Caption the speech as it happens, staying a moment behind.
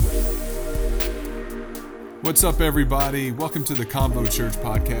What's up, everybody? Welcome to the Convo Church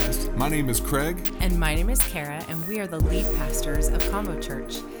podcast. My name is Craig. And my name is Kara, and we are the lead pastors of Convo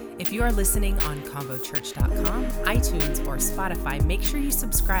Church. If you are listening on convochurch.com, iTunes, or Spotify, make sure you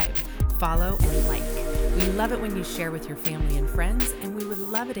subscribe, follow, and like. We love it when you share with your family and friends, and we would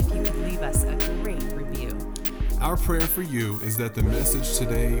love it if you could leave us a great review. Our prayer for you is that the message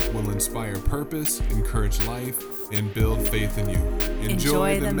today will inspire purpose, encourage life, and build faith in you.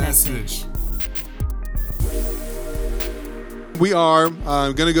 Enjoy the message. We are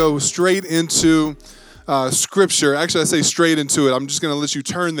going to go straight into Scripture. Actually, I say straight into it. I'm just going to let you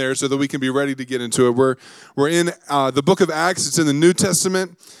turn there so that we can be ready to get into it. We're in the book of Acts. It's in the New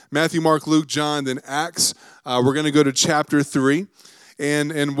Testament, Matthew, Mark, Luke, John, then Acts. We're going to go to chapter 3.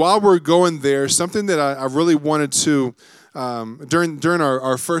 And while we're going there, something that I really wanted to, during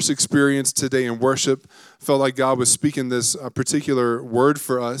our first experience today in worship, felt like God was speaking this particular word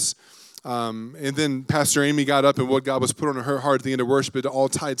for us. And then Pastor Amy got up and what God was put on her heart at the end of worship, it all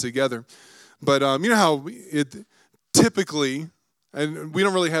tied together. But you know how it typically, and we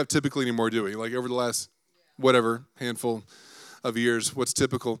don't really have typically anymore, do we? Like over the last, whatever, handful of years, what's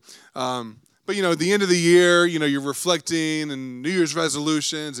typical. But, you know, at the end of the year, you know, you're reflecting and New Year's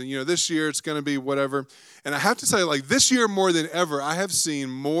resolutions and, you know, this year it's going to be whatever. And I have to tell you, like this year more than ever, I have seen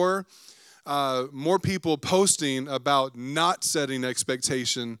more people posting about not setting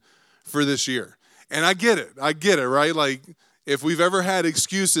expectation for this year. And I get it, right? Like if we've ever had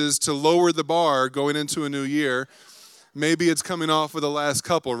excuses to lower the bar going into a new year, maybe it's coming off of the last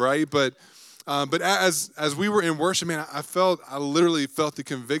couple, right? But as we were in worship, man, I literally felt the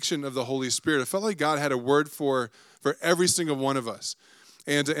conviction of the Holy Spirit. I felt like God had a word for every single one of us.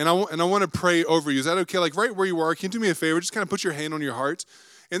 And I want to pray over you. Is that okay? Like right where you are, can you do me a favor? Just kind of put your hand on your heart.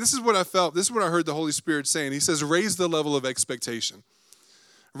 And this is what I felt. This is what I heard the Holy Spirit saying. He says, raise the level of expectation.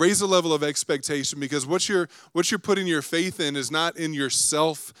 Raise the level of expectation, because what you're putting your faith in is not in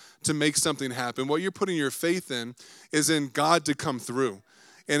yourself to make something happen. What you're putting your faith in is in God to come through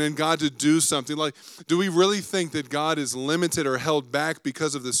and in God to do something. Like, do we really think that God is limited or held back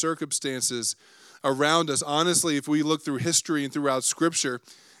because of the circumstances around us? Honestly, if we look through history and throughout Scripture,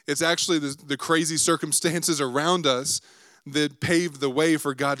 it's actually the crazy circumstances around us that paved the way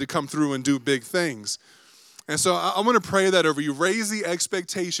for God to come through and do big things. And so I want to pray that over you. Raise the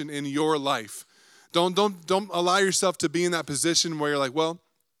expectation in your life. Don't allow yourself to be in that position where you're like, well,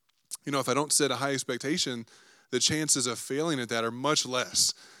 you know, if I don't set a high expectation, the chances of failing at that are much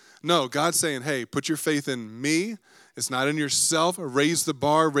less. No, God's saying, hey, put your faith in me. It's not in yourself. Raise the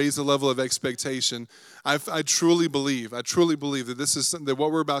bar, raise the level of expectation. I truly believe that this is something, that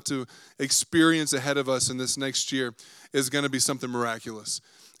what we're about to experience ahead of us in this next year is going to be something miraculous.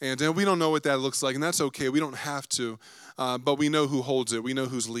 And we don't know what that looks like, and that's okay. We don't have to, but we know who holds it. We know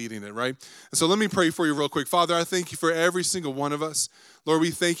who's leading it, right? And so let me pray for you real quick. Father, I thank you for every single one of us. Lord, we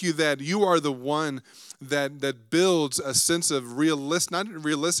thank you that you are the one that builds a sense of not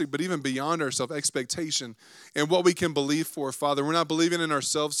realistic, but even beyond ourselves, expectation and what we can believe for, Father. We're not believing in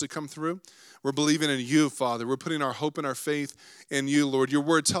ourselves to come through. We're believing in you, Father. We're putting our hope and our faith in you, Lord. Your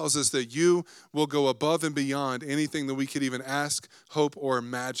word tells us that you will go above and beyond anything that we could even ask, hope, or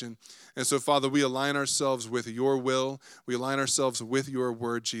imagine. And so, Father, we align ourselves with your will. We align ourselves with your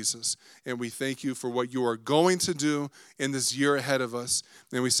word, Jesus. And we thank you for what you are going to do in this year ahead of us.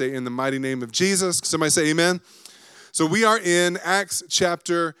 And we say in the mighty name of Jesus. Somebody say amen. So we are in Acts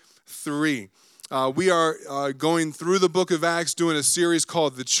chapter 3. We are going through the book of Acts, doing a series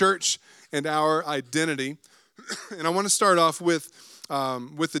called The Church and Our Identity. And I want to start off with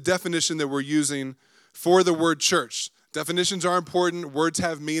the definition that we're using for the word church. Definitions are important. Words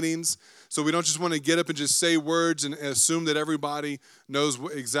have meanings. So we don't just want to get up and just say words and assume that everybody knows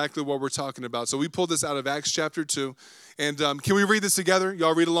exactly what we're talking about. So we pulled this out of Acts chapter 2. And can we read this together?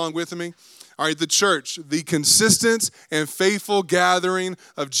 Y'all read along with me? All right, the church, the consistent and faithful gathering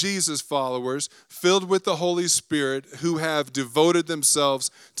of Jesus followers filled with the Holy Spirit who have devoted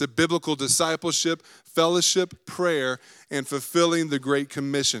themselves to biblical discipleship, fellowship, prayer, and fulfilling the Great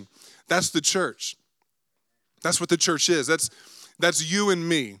Commission. That's the church. That's what the church is. That's you and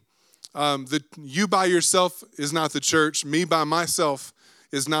me. You by yourself is not the church. Me by myself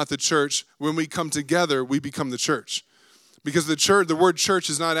is not the church. When we come together, we become the church. Because the word church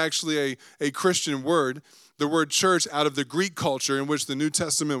is not actually a Christian word. The word church, out of the Greek culture in which the New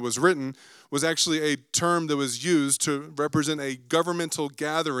Testament was written, was actually a term that was used to represent a governmental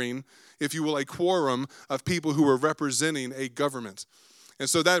gathering, if you will, a quorum of people who were representing a government. And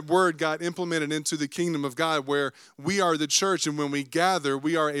so that word got implemented into the kingdom of God, where we are the church, and when we gather,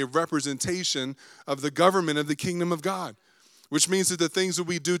 we are a representation of the government of the kingdom of God. which means that the things that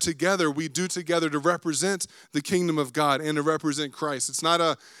we do together to represent the kingdom of God and to represent Christ. It's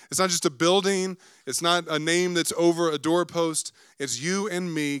not just a building. It's not a name that's over a doorpost. It's you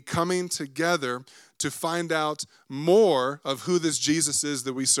and me coming together to find out more of who this Jesus is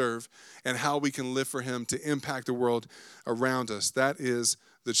that we serve and how we can live for him to impact the world around us. That is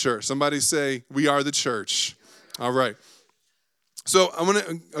the church. Somebody say, we are the church. All right. So I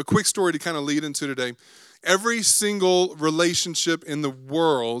want a quick story to kind of lead into today. Every single relationship in the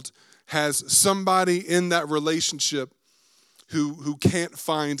world has somebody in that relationship who can't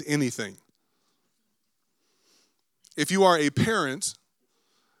find anything. If you are a parent,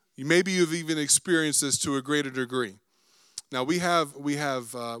 maybe you've even experienced this to a greater degree. Now we have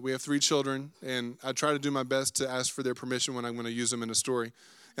 3 children, and I try to do my best to ask for their permission when I'm going to use them in a story,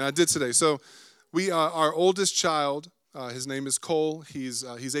 and I did today. So our oldest child, his name is Cole. He's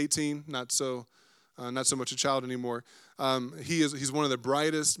 18, not so much a child anymore. He's one of the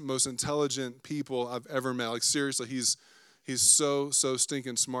brightest, most intelligent people I've ever met. Like seriously, he's so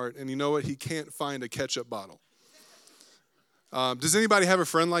stinking smart. And you know what? He can't find a ketchup bottle. Does anybody have a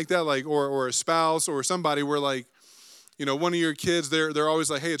friend like that, like or a spouse or somebody where like, you know, one of your kids, they're always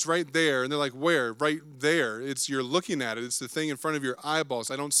like, hey, it's right there, and they're like, where? Right there. You're looking at it. It's the thing in front of your eyeballs.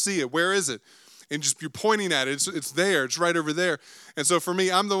 I don't see it. Where is it? And just you're pointing at it. It's there. It's right over there. And so for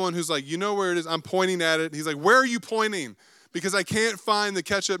me, I'm the one who's like, you know where it is. I'm pointing at it. And he's like, where are you pointing? Because I can't find the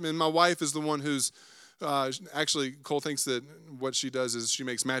ketchup. And my wife is the one who's actually, Cole thinks that what she does is she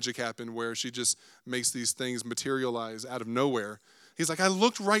makes magic happen, where she just makes these things materialize out of nowhere. He's like, I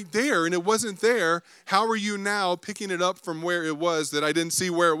looked right there and it wasn't there. How are you now picking it up from where it was that I didn't see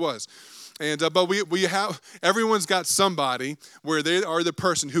where it was? And but we have, everyone's got somebody where they are the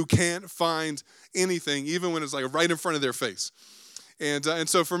person who can't find anything, even when it's like right in front of their face. And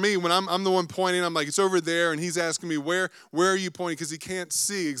so for me, when I'm the one pointing, I'm like, it's over there, and he's asking me, where are you pointing? Because he can't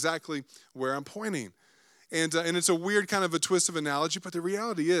see exactly where I'm pointing. And it's a weird kind of a twist of analogy, but the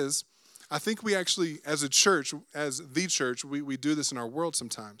reality is, I think we actually, as a church, as the church, we do this in our world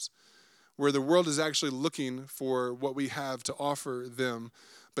sometimes, where the world is actually looking for what we have to offer them,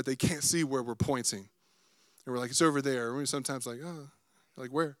 but they can't see where we're pointing. And we're like, it's over there. And we're sometimes like, oh, like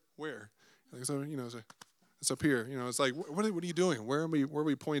where? Like, so, you know, it's up here. You know, it's like, what are you doing? Where are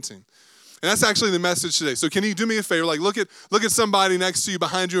we pointing? And that's actually the message today. So can you do me a favor? Like look at somebody next to you,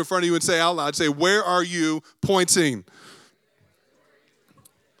 behind you, in front of you, and say out loud, say, where are you pointing?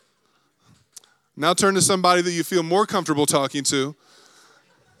 Now turn to somebody that you feel more comfortable talking to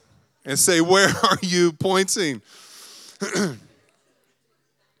and say, where are you pointing?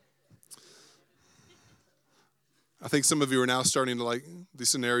 I think some of you are now starting to like, these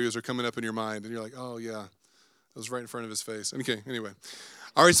scenarios are coming up in your mind, and you're like, oh yeah, that was right in front of his face. Okay, anyway.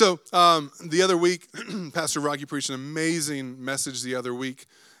 All right, so the other week, Pastor Rocky preached an amazing message the other week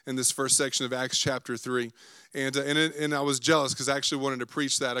in this first section of Acts chapter 3. And I was jealous because I actually wanted to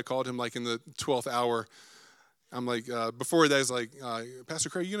preach that. I called him like in the 12th hour. I'm like, before that, I was like, Pastor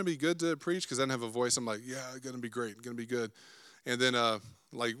Craig, you going to be good to preach? Because I didn't have a voice. I'm like, yeah, going to be great, going to be good. And then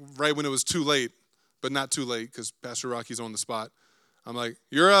like right when it was too late, but not too late because Pastor Rocky's on the spot, I'm like,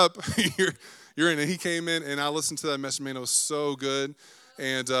 you're up. you're in. And he came in, and I listened to that message. Man, it was so good.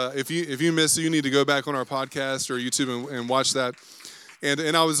 And if you missed it, you need to go back on our podcast or YouTube and watch that.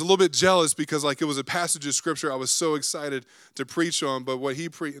 And I was a little bit jealous because like it was a passage of scripture I was so excited to preach on, but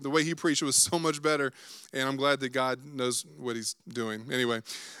the way he preached was so much better, and I'm glad that God knows what he's doing. Anyway,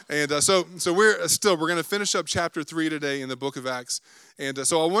 and so we're going to finish up chapter 3 today in the book of Acts. And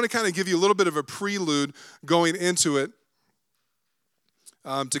so I want to kind of give you a little bit of a prelude going into it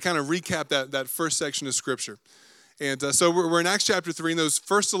to kind of recap that first section of scripture. And so we're in Acts chapter 3. In those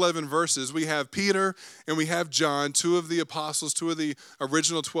first 11 verses, we have Peter and we have John, 2 of the apostles, 2 of the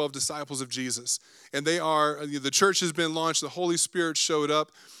original 12 disciples of Jesus. And the church has been launched. The Holy Spirit showed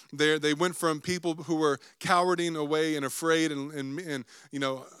up. They went from people who were cowarding away and afraid and you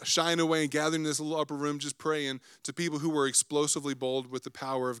know, shying away and gathering in this little upper room just praying, to people who were explosively bold with the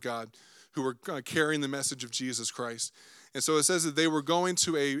power of God, who were carrying the message of Jesus Christ. And so it says that they were going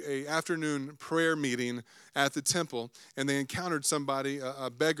to a afternoon prayer meeting at the temple, and they encountered somebody, a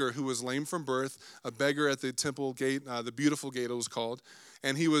beggar who was lame from birth, a beggar at the temple gate, the beautiful gate it was called,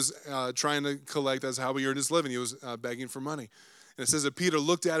 and he was trying to collect, that's how he earned his living. He was begging for money. And it says that Peter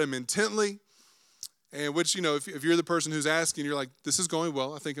looked at him intently, and which, you know, if you're the person who's asking, you're like, this is going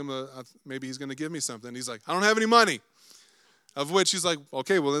well. I think maybe he's going to give me something. He's like, I don't have any money. Of which he's like,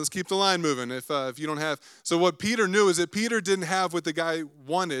 okay, well, let's keep the line moving if you don't have. So what Peter knew is that Peter didn't have what the guy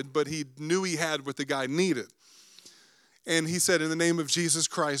wanted, but he knew he had what the guy needed. And he said, in the name of Jesus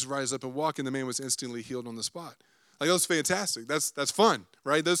Christ, rise up and walk. And the man was instantly healed on the spot. Like, that was fantastic. That's fun,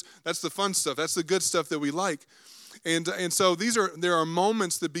 right? That's the fun stuff. That's the good stuff that we like. And so there are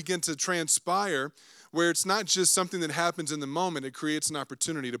moments that begin to transpire where it's not just something that happens in the moment. It creates an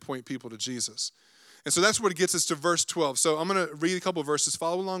opportunity to point people to Jesus. And so that's what gets us to verse 12. So I'm going to read a couple of verses.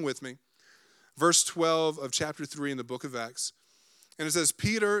 Follow along with me. Verse 12 of chapter 3 in the book of Acts. And it says,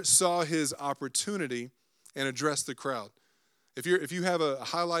 Peter saw his opportunity and addressed the crowd. If you have a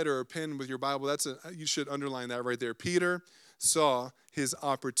highlighter or a pen with your Bible, you should underline that right there. Peter saw his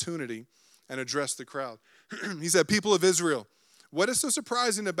opportunity and addressed the crowd. He said, people of Israel, what is so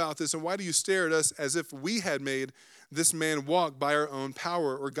surprising about this, and why do you stare at us as if we had made this man walk by our own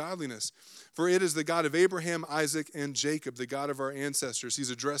power or godliness? For it is the God of Abraham, Isaac, and Jacob, the God of our ancestors. He's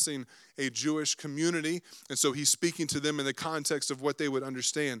addressing a Jewish community, and so he's speaking to them in the context of what they would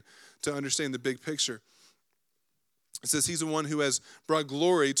understand, to understand the big picture. It says he's the one who has brought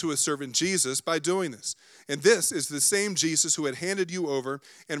glory to his servant Jesus by doing this. And this is the same Jesus who had handed you over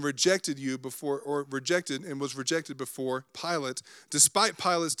and rejected and was rejected before Pilate, despite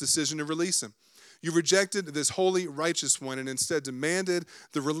Pilate's decision to release him. You rejected this holy, righteous one and instead demanded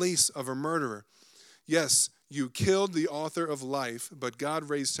the release of a murderer. Yes, you killed the author of life, but God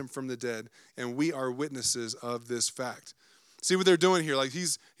raised him from the dead, and we are witnesses of this fact. See what they're doing here? Like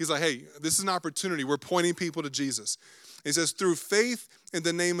he's like, hey, this is an opportunity. We're pointing people to Jesus. He says, through faith in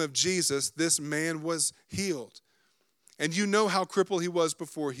the name of Jesus, this man was healed. And you know how crippled he was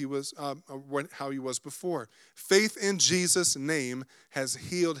before how he was before. Faith in Jesus' name has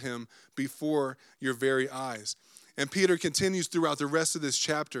healed him before your very eyes. And Peter continues throughout the rest of this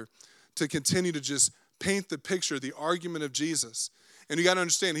chapter to continue to just paint the picture, the argument of Jesus. And you got to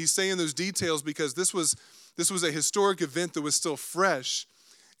understand, he's saying those details because this was a historic event that was still fresh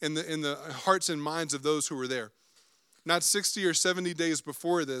in the hearts and minds of those who were there. Not 60 or 70 days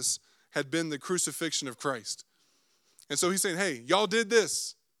before this had been the crucifixion of Christ. And so he's saying, hey, y'all did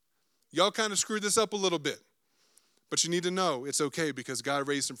this. Y'all kind of screwed this up a little bit. But you need to know it's okay because God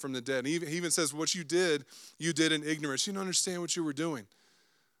raised him from the dead. And he even says what you did in ignorance. You don't understand what you were doing.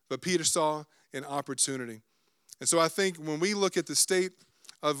 But Peter saw an opportunity. And so I think when we look at the state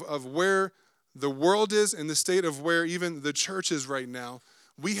of where the world is and the state of where even the church is right now,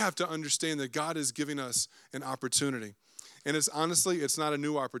 we have to understand that God is giving us an opportunity. And it's not a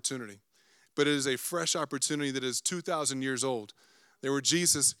new opportunity, but it is a fresh opportunity that is 2,000 years old. There where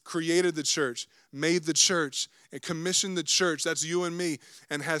Jesus created the church, made the church, and commissioned the church, that's you and me,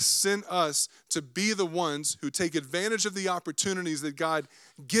 and has sent us to be the ones who take advantage of the opportunities that God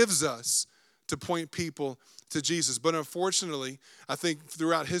gives us to point people to Jesus. But unfortunately, I think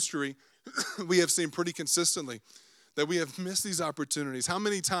throughout history, we have seen pretty consistently that we have missed these opportunities. How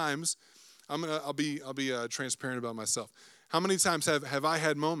many times, I'll be transparent about myself. How many times have I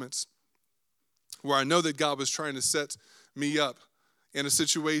had moments where I know that God was trying to set me up in a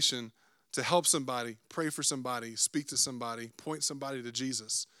situation to help somebody, pray for somebody, speak to somebody, point somebody to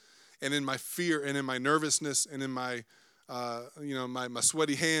Jesus. And in my fear and in my nervousness and in my my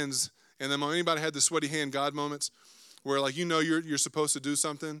sweaty hands, and then anybody had the sweaty hand God moments where you're supposed to do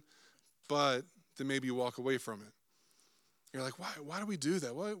something, but then maybe you walk away from it. You're like, why do we do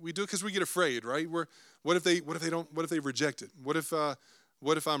that? Well, we do it because we get afraid, right? What if they reject it? What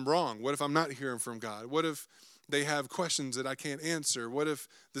if I'm wrong? What if I'm not hearing from God? What if they have questions that I can't answer? What if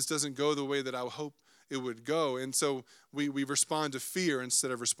this doesn't go the way that I hope it would go? And so we respond to fear instead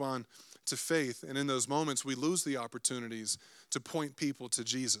of respond to faith. And in those moments, we lose the opportunities to point people to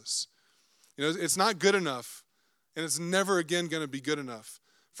Jesus. It's not good enough, and it's never again going to be good enough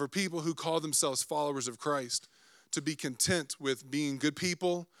for people who call themselves followers of Christ to be content with being good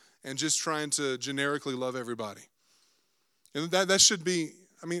people and just trying to generically love everybody. And that should be,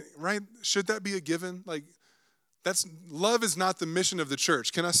 right? Should that be a given? Love is not the mission of the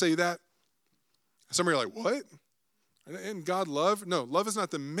church. Can I say that? Some are like, what? Isn't God love? No, love is not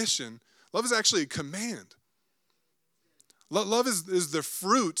the mission. Love is actually a command. Love is the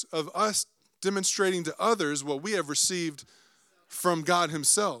fruit of us demonstrating to others what we have received from God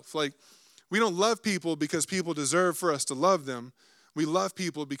himself. We don't love people because people deserve for us to love them. We love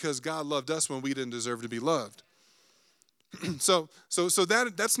people because God loved us when we didn't deserve to be loved. So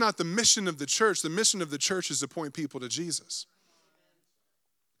that's not the mission of the church. The mission of the church is to point people to Jesus.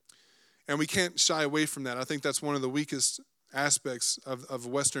 And we can't shy away from that. I think that's one of the weakest aspects of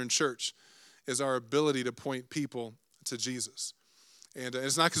Western church is our ability to point people to Jesus. And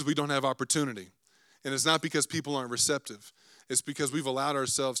it's not because we don't have opportunity. And it's not because people aren't receptive. It's because we've allowed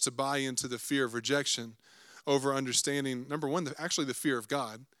ourselves to buy into the fear of rejection over understanding, number one, the fear of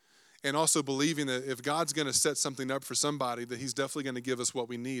God, and also believing that if God's going to set something up for somebody, that he's definitely going to give us what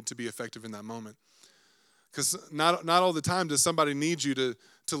we need to be effective in that moment. Because not all the time does somebody need you to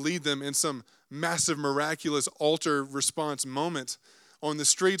lead them in some massive, miraculous altar response moment on the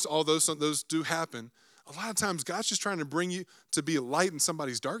streets. All those do happen. A lot of times, God's just trying to bring you to be a light in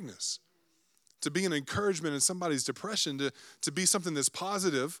somebody's darkness, to be an encouragement in somebody's depression, to be something that's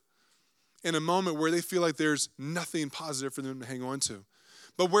positive in a moment where they feel like there's nothing positive for them to hang on to.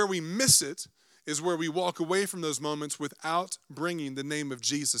 But where we miss it is where we walk away from those moments without bringing the name of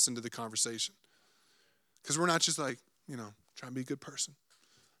Jesus into the conversation. Because we're not just like, trying to be a good person,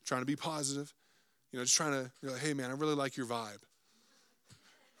 trying to be positive, just trying to, you're like, hey man, I really like your vibe.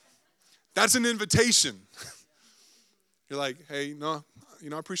 That's an invitation. You're like, hey, no,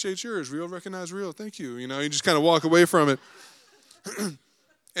 I appreciate yours. Real, recognize real. Thank you. You just kind of walk away from it.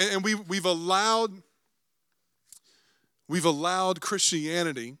 and we've allowed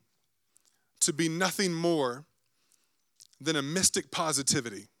Christianity to be nothing more than a mystic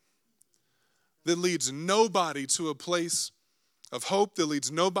positivity that leads nobody to a place of hope, that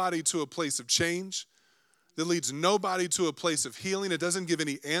leads nobody to a place of change, that leads nobody to a place of healing. It doesn't give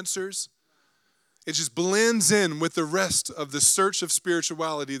any answers. It just blends in with the rest of the search of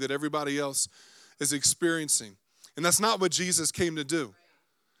spirituality that everybody else is experiencing. And that's not what Jesus came to do.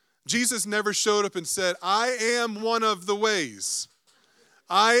 Jesus never showed up and said, I am one of the ways.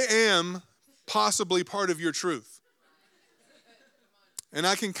 I am possibly part of your truth. And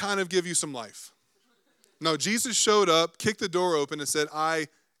I can kind of give you some life. No, Jesus showed up, kicked the door open, and said, I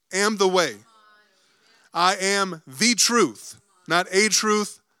am the way. I am the truth. Not a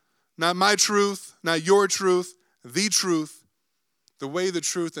truth, not my truth, not your truth, the truth, the way, the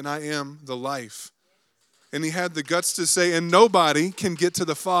truth, and I am the life. And he had the guts to say, and nobody can get to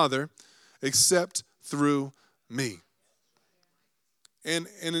the Father except through me. And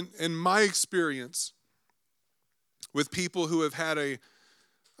in my experience with people who have had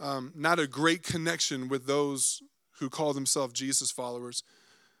not a great connection with those who call themselves Jesus followers,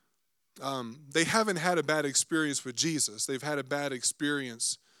 they haven't had a bad experience with Jesus. They've had a bad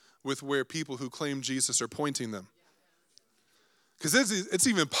experience with where people who claim Jesus are pointing them. Because it's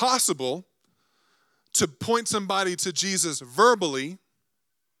even possible to point somebody to Jesus verbally.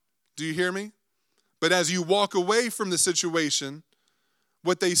 Do you hear me? But as you walk away from the situation,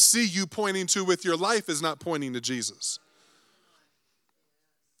 what they see you pointing to with your life is not pointing to Jesus.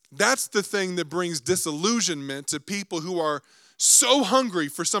 That's the thing that brings disillusionment to people who are so hungry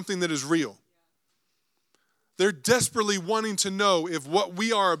for something that is real. They're desperately wanting to know if what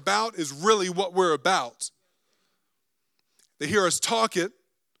we are about is really what we're about. They hear us talk it.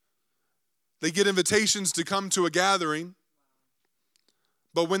 They get invitations to come to a gathering.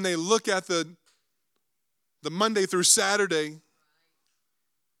 But when they look at the Monday through Saturday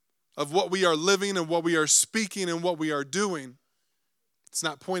of what we are living and what we are speaking and what we are doing, it's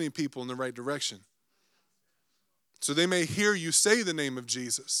not pointing people in the right direction. So they may hear you say the name of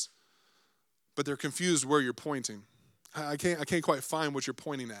Jesus, but they're confused where you're pointing. I can't quite find what you're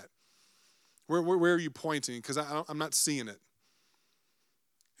pointing at. Where are you pointing? Because I'm not seeing it.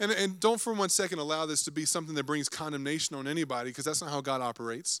 And don't for 1 second allow this to be something that brings condemnation on anybody, because that's not how God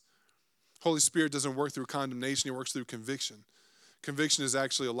operates. Holy Spirit doesn't work through condemnation. He works through conviction. Conviction is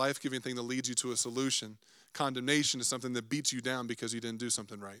actually a life-giving thing that leads you to a solution. Condemnation is something that beats you down because you didn't do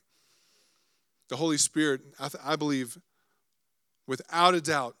something right. The Holy Spirit, I believe, without a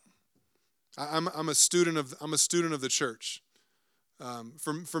doubt, I'm a student of the church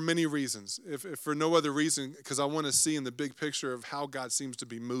for many reasons. If for no other reason, because I want to see in the big picture of how God seems to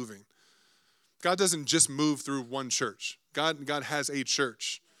be moving. God doesn't just move through one church. God has a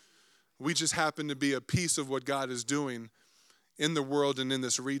church. We just happen to be a piece of what God is doing in the world and in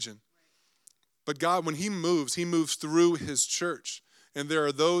this region. But God, when he moves through his church. And there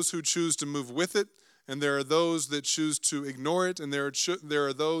are those who choose to move with it, and there are those that choose to ignore it, and there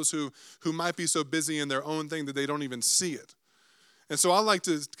are those who might be so busy in their own thing that they don't even see it. And so I like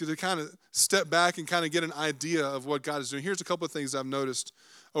to kind of step back and kind of get an idea of what God is doing. Here's a couple of things I've noticed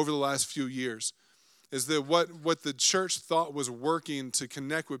over the last few years, is that what the church thought was working to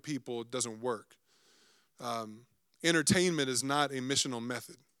connect with people doesn't work. Entertainment is not a missional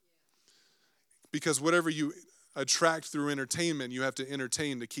method. Because whatever you attract through entertainment, you have to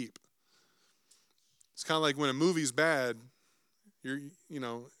entertain to keep. It's kind of like when a movie's bad,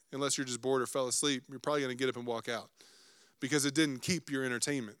 unless you're just bored or fell asleep, you're probably going to get up and walk out because it didn't keep your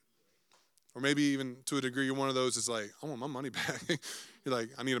entertainment. Or maybe even to a degree, you're one of those that's like, I want my money back. You're like,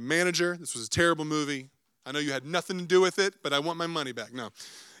 I need a manager. This was a terrible movie. I know you had nothing to do with it, but I want my money back. No.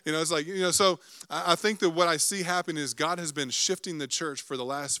 It's like, so I think that what I see happen is God has been shifting the church for the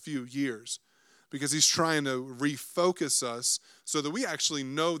last few years, because he's trying to refocus us so that we actually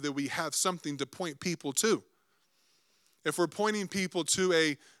know that we have something to point people to. If we're pointing people to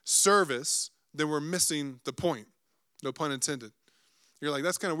a service, then we're missing the point. No pun intended. You're like,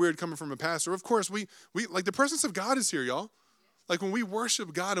 that's kind of weird coming from a pastor. Of course, we like the presence of God is here, y'all. Like when we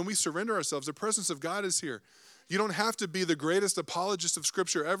worship God and we surrender ourselves, the presence of God is here. You don't have to be the greatest apologist of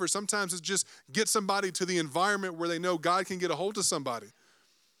Scripture ever. Sometimes it's just get somebody to the environment where they know God can get a hold of somebody.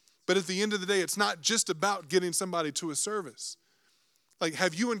 But at the end of the day, it's not just about getting somebody to a service. Like,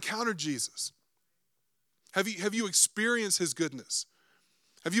 have you encountered Jesus? Have you experienced his goodness?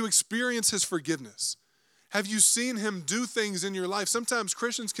 Have you experienced his forgiveness? Have you seen him do things in your life? Sometimes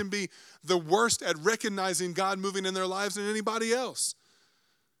Christians can be the worst at recognizing God moving in their lives than anybody else.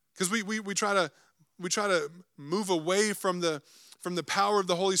 Because we try to move away from the power of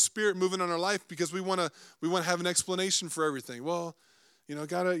the Holy Spirit moving on our life because we want to have an explanation for everything. Well,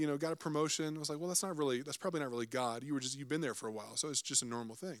 got a promotion. I was like, well, that's probably not really God. You've been there for a while, so it's just a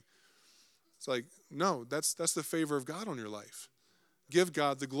normal thing. It's like, no, that's the favor of God on your life. Give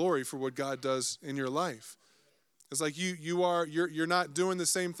God the glory for what God does in your life. It's like you're not doing the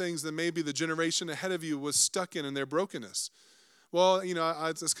same things that maybe the generation ahead of you was stuck in their brokenness. Well,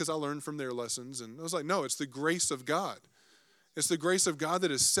 it's because I learned from their lessons. And I was like, no, it's the grace of God. It's the grace of God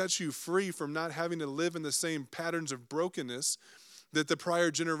that has set you free from not having to live in the same patterns of brokenness that the prior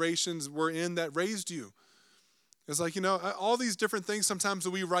generations were in that raised you. It's like, all these different things sometimes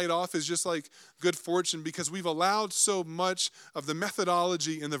that we write off as just like good fortune because we've allowed so much of the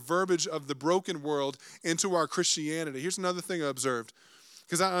methodology and the verbiage of the broken world into our Christianity. Here's another thing I observed.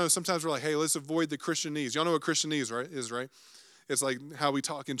 Because I know sometimes we're like, hey, let's avoid the Christianese. Y'all know what Christianese is, right? It's like how we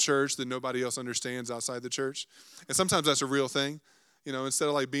talk in church that nobody else understands outside the church. And sometimes that's a real thing. Instead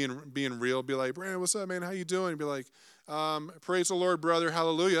of like being real, be like, Brandon, what's up, man? How you doing? Be like, praise the Lord, brother,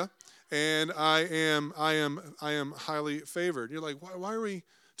 hallelujah. And I am highly favored. You're like, why are we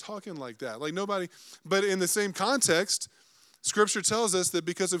talking like that? Like nobody, but in the same context, Scripture tells us that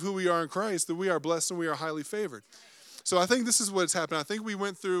because of who we are in Christ, that we are blessed and we are highly favored. So I think this is what's happened. I think we've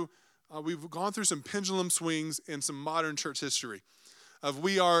gone through some pendulum swings in some modern church history of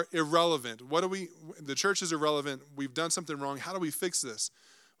we are irrelevant. The church is irrelevant. We've done something wrong. How do we fix this?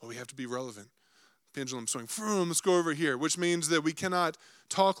 Well, we have to be relevant. Pendulum swing. Let's go over here, which means that we cannot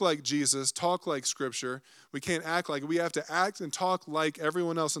talk like Jesus, talk like Scripture. We can't act like, we have to act and talk like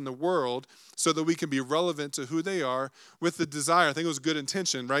everyone else in the world so that we can be relevant to who they are with the desire, I think it was good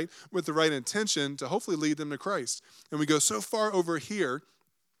intention, right? With the right intention to hopefully lead them to Christ. And we go so far over here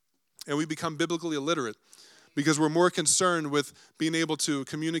and we become biblically illiterate because we're more concerned with being able to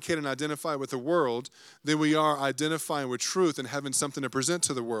communicate and identify with the world than we are identifying with truth and having something to present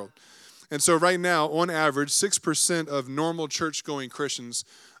to the world. And so right now, on average, 6% of normal church-going Christians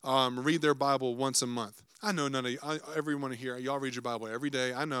read their Bible once a month. I know everyone here, y'all read your Bible every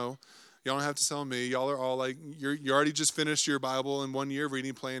day. I know. Y'all don't have to tell me. Y'all are all like, you already just finished your Bible in 1 year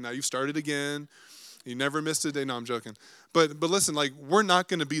reading plan. Now you've started again. You never missed a day. No, I'm joking. But listen, like, we're not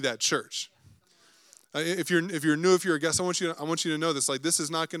going to be that church. If you're new, if you're a guest, I want you to know this. Like, this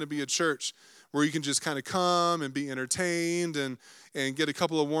is not going to be a church where you can just kind of come and be entertained and get a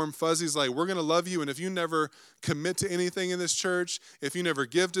couple of warm fuzzies. Like, we're going to love you, and if you never commit to anything in this church, if you never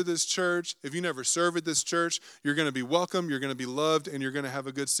give to this church, if you never serve at this church, you're going to be welcome, you're going to be loved, and you're going to have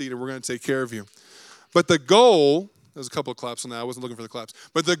a good seat, and we're going to take care of you. But the goal, there's a couple of claps on that. I wasn't looking for the claps.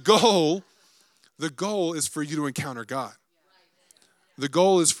 But the goal is for you to encounter God. The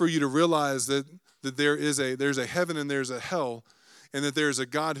goal is for you to realize that there's a heaven and there's a hell, and that there's a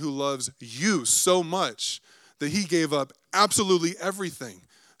God who loves you so much that he gave up absolutely everything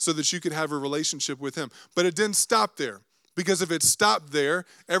so that you could have a relationship with him. But it didn't stop there, because if it stopped there,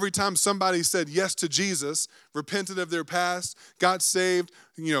 every time somebody said yes to Jesus, repented of their past, got saved,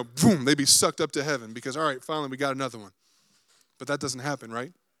 boom, they'd be sucked up to heaven because, all right, finally we got another one. But that doesn't happen,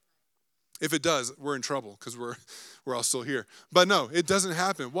 right? If it does, we're in trouble because we're all still here. But no, it doesn't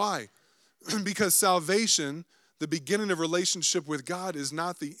happen. Why? Because salvation, the beginning of relationship with God, is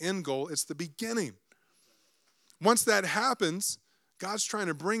not the end goal, it's the beginning. Once that happens, God's trying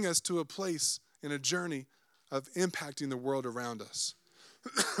to bring us to a place in a journey of impacting the world around us,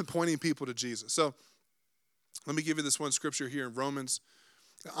 pointing people to Jesus. So let me give you this one scripture here in Romans.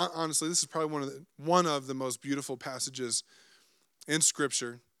 Honestly, this is probably one of the most beautiful passages in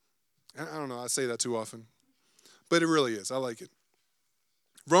Scripture. I don't know, I say that too often, but it really is. I like it.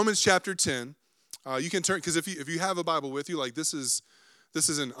 Romans chapter 10. You can turn, because if you have a Bible with you, like this is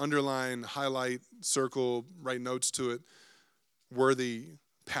an underline, highlight, circle, write notes to it, worthy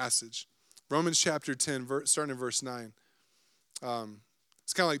passage. Romans chapter 10, starting in verse 9.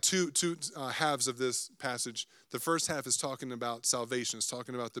 It's kind of like two halves of this passage. The first half is talking about salvation. It's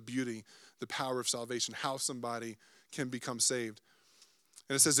talking about the beauty, the power of salvation, how somebody can become saved.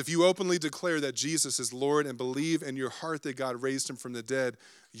 And it says, if you openly declare that Jesus is Lord and believe in your heart that God raised him from the dead,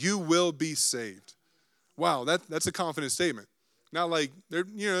 you will be saved. Wow, that's a confident statement. Not like,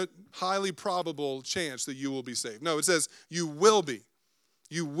 highly probable chance that you will be saved. No, it says you will be.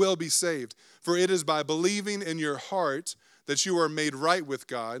 You will be saved. For it is by believing in your heart that you are made right with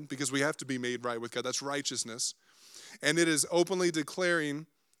God, because we have to be made right with God. That's righteousness. And it is openly declaring,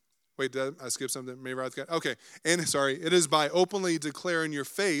 wait, did I skip something? Made right with God? Okay. It is by openly declaring your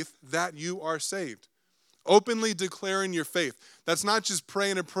faith that you are saved. Openly declaring your faith. That's not just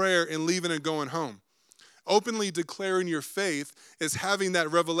praying a prayer and leaving and going home. Openly declaring your faith is having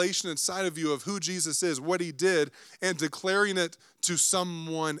that revelation inside of you of who Jesus is, what he did, and declaring it to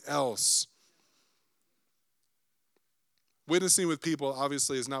someone else. Witnessing with people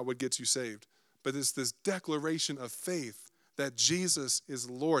obviously is not what gets you saved, but it's this declaration of faith that Jesus is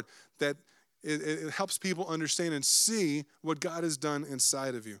Lord, that it helps people understand and see what God has done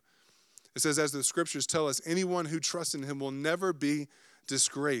inside of you. It says, as the scriptures tell us, anyone who trusts in him will never be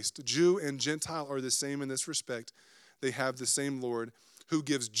disgraced. Jew and Gentile are the same in this respect. They have the same Lord who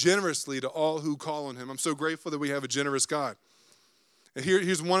gives generously to all who call on him. I'm so grateful that we have a generous God. And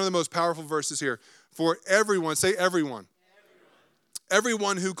here's one of the most powerful verses here. For everyone, say everyone.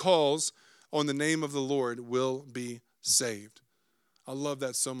 Everyone who calls on the name of the Lord will be saved. I love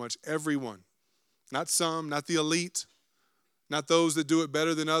that so much. Everyone. Not some, not the elite, not those that do it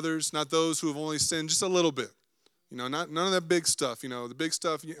better than others, not those who have only sinned just a little bit. None of that big stuff. The big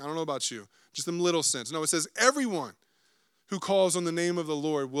stuff, I don't know about you. Just them little sins. No, it says everyone who calls on the name of the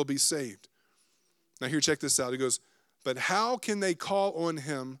Lord will be saved. Now here, check this out. It goes, but how can they call on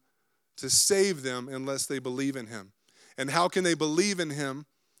him to save them unless they believe in him? And how can they believe in him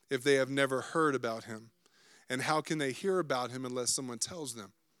if they have never heard about him? And how can they hear about him unless someone tells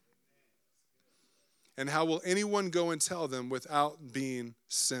them? And how will anyone go and tell them without being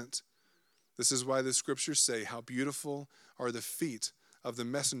sent? This is why the scriptures say, how beautiful are the feet of the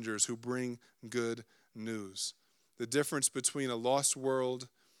messengers who bring good news. The difference between a lost world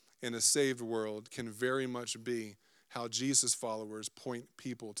and a saved world can very much be how Jesus followers point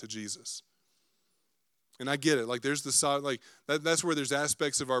people to Jesus. And I get it. There's that's where there's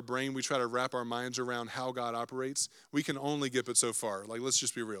aspects of our brain we try to wrap our minds around how God operates. We can only get but so far. Let's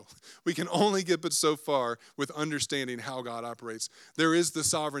just be real. We can only get but so far with understanding how God operates. There is the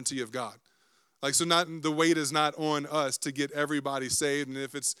sovereignty of God. So the weight is not on us to get everybody saved, and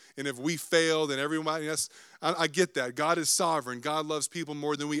if we fail, then everybody. Yes, I get that. God is sovereign. God loves people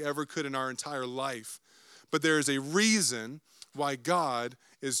more than we ever could in our entire life. But there is a reason why God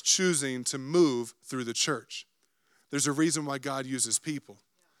is choosing to move through the church. There's a reason why God uses people.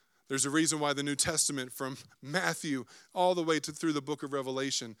 There's a reason why the New Testament, from Matthew all the way through the book of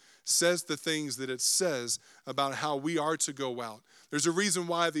Revelation, says the things that it says about how we are to go out. There's a reason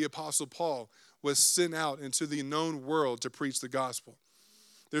why the Apostle Paul was sent out into the known world to preach the gospel.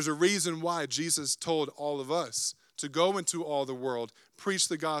 There's a reason why Jesus told all of us to go into all the world, preach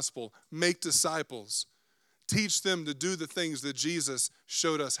the gospel, make disciples, teach them to do the things that Jesus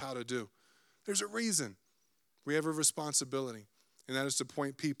showed us how to do. There's a reason. We have a responsibility, and that is to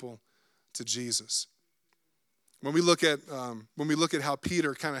point people to Jesus. When we look at how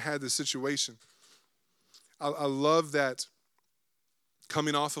Peter kind of had this situation, I love that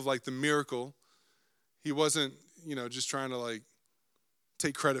coming off of the miracle, he wasn't, just trying to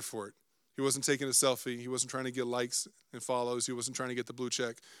take credit for it. He wasn't taking a selfie. He wasn't trying to get likes and follows. He wasn't trying to get the blue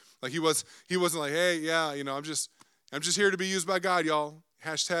check. He wasn't like, hey, yeah, I'm just here to be used by God, y'all.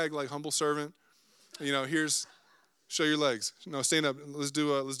 Hashtag humble servant. Here's show your legs. No, stand up. Let's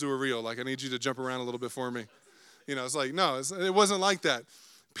do a reel. I need you to jump around a little bit for me. It's no, it wasn't like that.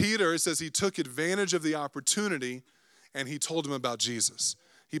 Peter, it says he took advantage of the opportunity and he told them about Jesus.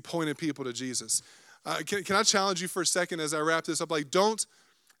 He pointed people to Jesus. Can I challenge you for a second as I wrap this up?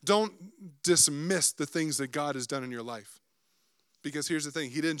 Don't dismiss the things that God has done in your life. Because here's the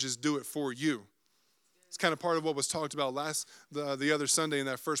thing, he didn't just do it for you. It's kind of part of what was talked about the other Sunday in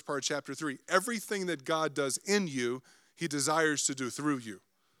that first part of chapter 3. Everything that God does in you, he desires to do through you.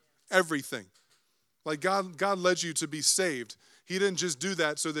 Everything. God led you to be saved. He didn't just do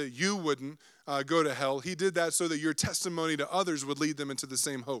that so that you wouldn't go to hell. He did that so that your testimony to others would lead them into the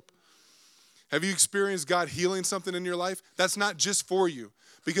same hope. Have you experienced God healing something in your life? That's not just for you,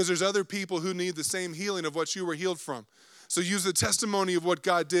 because there's other people who need the same healing of what you were healed from. So use the testimony of what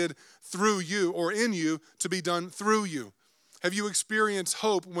God did through you or in you to be done through you. Have you experienced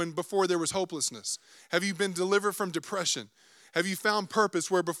hope before there was hopelessness? Have you been delivered from depression? Have you found purpose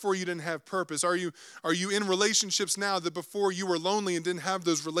where before you didn't have purpose? Are you in relationships now that before you were lonely and didn't have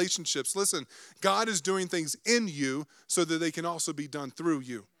those relationships? Listen, God is doing things in you so that they can also be done through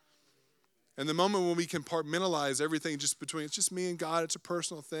you. And the moment when we compartmentalize everything just between, it's just me and God, it's a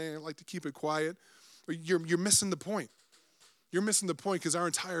personal thing, I like to keep it quiet, you're missing the point. You're missing the point because our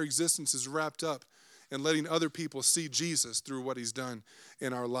entire existence is wrapped up in letting other people see Jesus through what he's done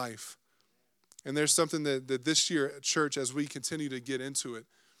in our life. And there's something that this year at church, as we continue to get into it,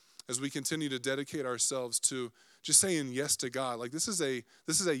 as we continue to dedicate ourselves to just saying yes to God, like this is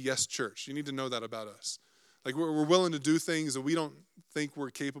a yes church. You need to know that about us. Like we're willing to do things that we don't think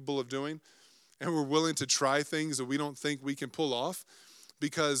we're capable of doing, and we're willing to try things that we don't think we can pull off,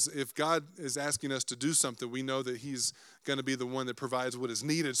 because if God is asking us to do something, we know that he's going to be the one that provides what is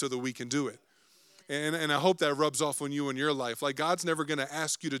needed so that we can do it. And I hope that rubs off on you in your life. Like God's never going to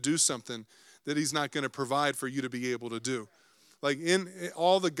ask you to do something that he's not going to provide for you to be able to do. Like in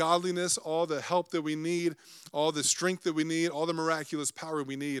all the godliness, all the help that we need, all the strength that we need, all the miraculous power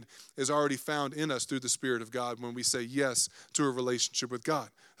we need is already found in us through the Spirit of God when we say yes to a relationship with God.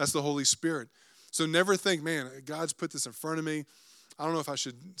 That's the Holy Spirit. So never think, man, God's put this in front of me. I don't know if I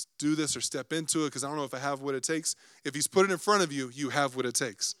should do this or step into it because I don't know if I have what it takes. If he's put it in front of you, you have what it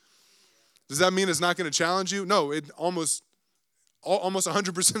takes. Does that mean it's not going to challenge you? No, it almost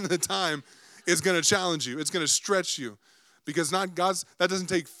 100% of the time it's going to challenge you. It's going to stretch you because that doesn't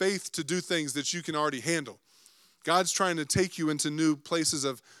take faith to do things that you can already handle. God's trying to take you into new places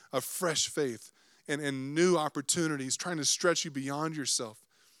of fresh faith and new opportunities, trying to stretch you beyond yourself.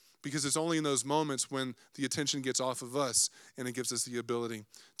 Because it's only in those moments when the attention gets off of us and it gives us the ability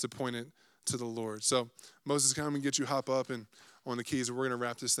to point it to the Lord. So Moses, come and get you hop up and on the keys, and we're going to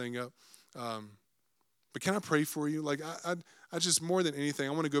wrap this thing up. But can I pray for you? Like I just more than anything,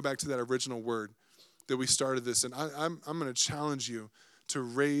 I want to go back to that original word that we started this, and I'm going to challenge you to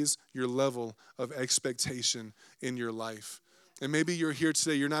raise your level of expectation in your life. And maybe you're here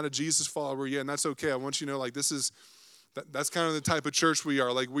today, you're not a Jesus follower yet, and that's okay. I want you to know, like that's kind of the type of church we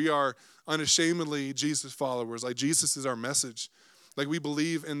are. Like we are unashamedly Jesus followers. Like Jesus is our message. Like we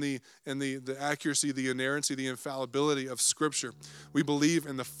believe in the accuracy, the inerrancy, the infallibility of Scripture. We believe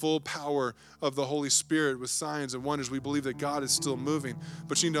in the full power of the Holy Spirit with signs and wonders. We believe that God is still moving.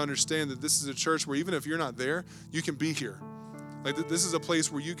 But you need to understand that this is a church where even if you're not there, you can be here. Like this is a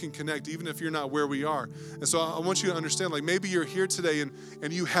place where you can connect even if you're not where we are. And so I want you to understand, like maybe you're here today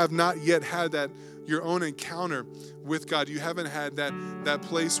and you have not yet had that your own encounter with God. You haven't had that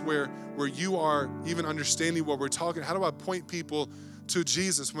place where you are even understanding what we're talking. How do I point people to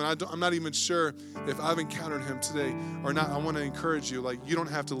Jesus when I'm not even sure if I've encountered him today or not? I want to encourage you, like you don't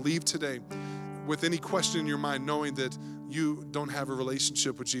have to leave today with any question in your mind knowing that you don't have a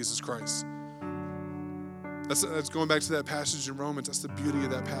relationship with Jesus Christ. That's going back to that passage in Romans. That's the beauty of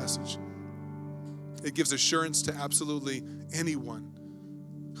that passage. It gives assurance to absolutely anyone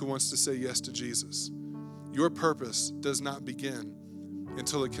who wants to say yes to Jesus. Your purpose does not begin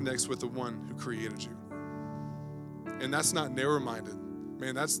until it connects with the one who created you. And that's not narrow-minded.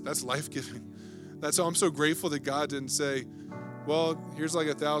 Man, that's life-giving. I'm so grateful that God didn't say, well, here's like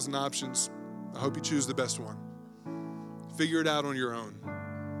 1,000 options. I hope you choose the best one. Figure it out on your own.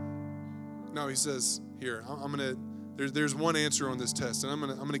 No, he says, here, there's one answer on this test, and I'm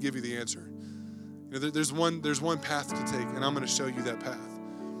gonna give you the answer. You know, there's one path to take, and I'm gonna show you that path.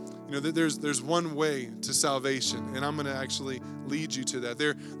 You know, there's one way to salvation, and I'm gonna actually lead you to that.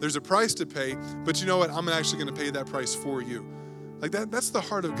 There's a price to pay, but you know what? I'm actually gonna pay that price for you. Like that's the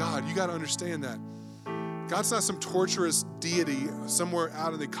heart of God. You gotta understand that. God's not some torturous deity somewhere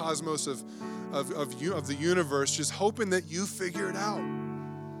out of the cosmos of the universe, just hoping that you figure it out.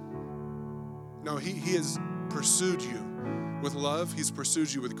 No, he has pursued you with love. He's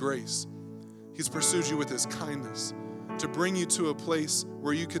pursued you with grace. He's pursued you with his kindness to bring you to a place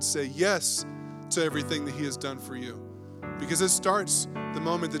where you could say yes to everything that he has done for you. Because it starts the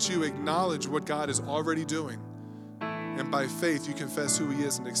moment that you acknowledge what God is already doing. And by faith, you confess who he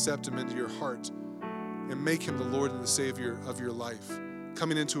is and accept him into your heart and make him the Lord and the Savior of your life,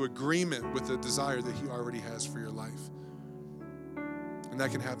 coming into agreement with the desire that he already has for your life. And that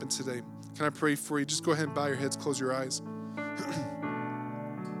can happen today. Can I pray for you? Just go ahead and bow your heads, close your eyes.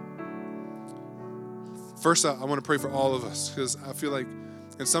 First, I want to pray for all of us because I feel like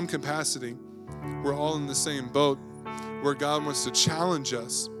in some capacity, we're all in the same boat where God wants to challenge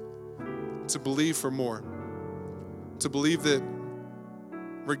us to believe for more, to believe that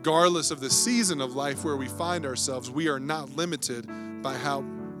regardless of the season of life where we find ourselves, we are not limited by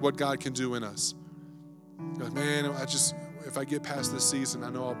what God can do in us. Like, man, if I get past this season, I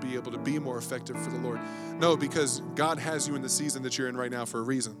know I'll be able to be more effective for the Lord. No, because God has you in the season that you're in right now for a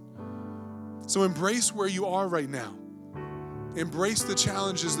reason. So embrace where you are right now. Embrace the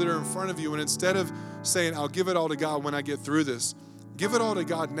challenges that are in front of you. And instead of saying, I'll give it all to God when I get through this, give it all to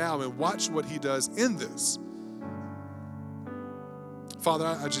God now and watch what he does in this. Father,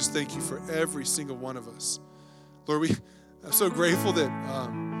 I just thank you for every single one of us. Lord, I'm so grateful that,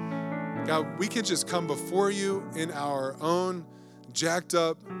 God, we can just come before you in our own jacked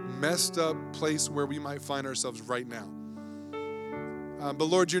up, messed up place where we might find ourselves right now. But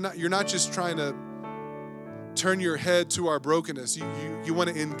Lord, you're not just trying to turn your head to our brokenness. You want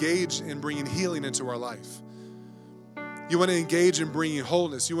to engage in bringing healing into our life. You want to engage in bringing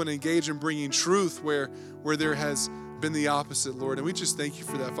wholeness. You want to engage in bringing truth where there has been the opposite, Lord. And we just thank you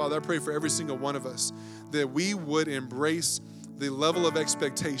for that. Father, I pray for every single one of us that we would embrace the level of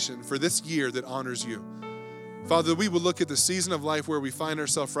expectation for this year that honors you. Father, that we would look at the season of life where we find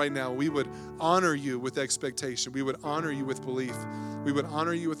ourselves right now. We would honor you with expectation. We would honor you with belief. We would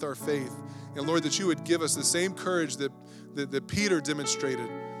honor you with our faith. And Lord, that you would give us the same courage that Peter demonstrated.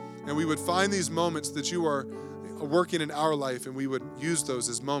 And we would find these moments that you are working in our life, and we would use those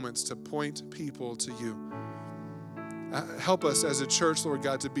as moments to point people to you. Help us as a church, Lord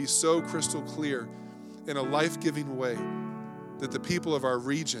God, to be so crystal clear in a life-giving way that the people of our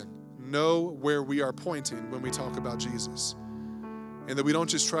region know where we are pointing when we talk about Jesus. And that we don't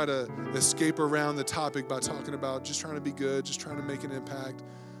just try to escape around the topic by talking about just trying to be good, just trying to make an impact.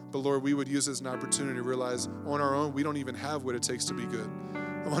 But Lord, we would use it as an opportunity to realize on our own, we don't even have what it takes to be good.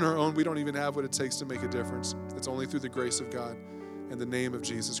 On our own, we don't even have what it takes to make a difference. It's only through the grace of God and the name of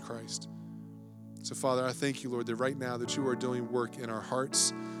Jesus Christ. So Father, I thank you, Lord, that right now that you are doing work in our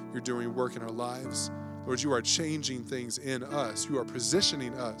hearts. You're doing work in our lives. Lord, you are changing things in us. You are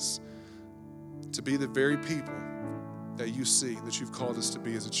positioning us to be the very people that you see, that you've called us to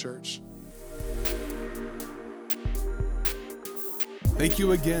be as a church. Thank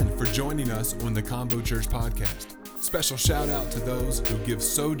you again for joining us on the Combo Church podcast. Special shout out to those who give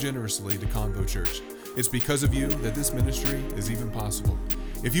so generously to Combo Church. It's because of you that this ministry is even possible.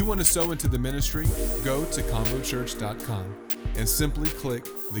 If you want to sow into the ministry, go to combochurch.com and simply click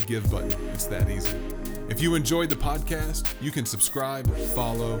the give button. It's that easy. If you enjoyed the podcast, you can subscribe,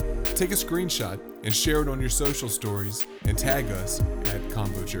 follow, take a screenshot, and share it on your social stories and tag us at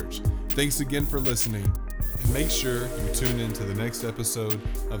Combo Church. Thanks again for listening, and make sure you tune in to the next episode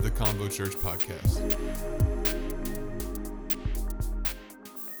of the Combo Church podcast.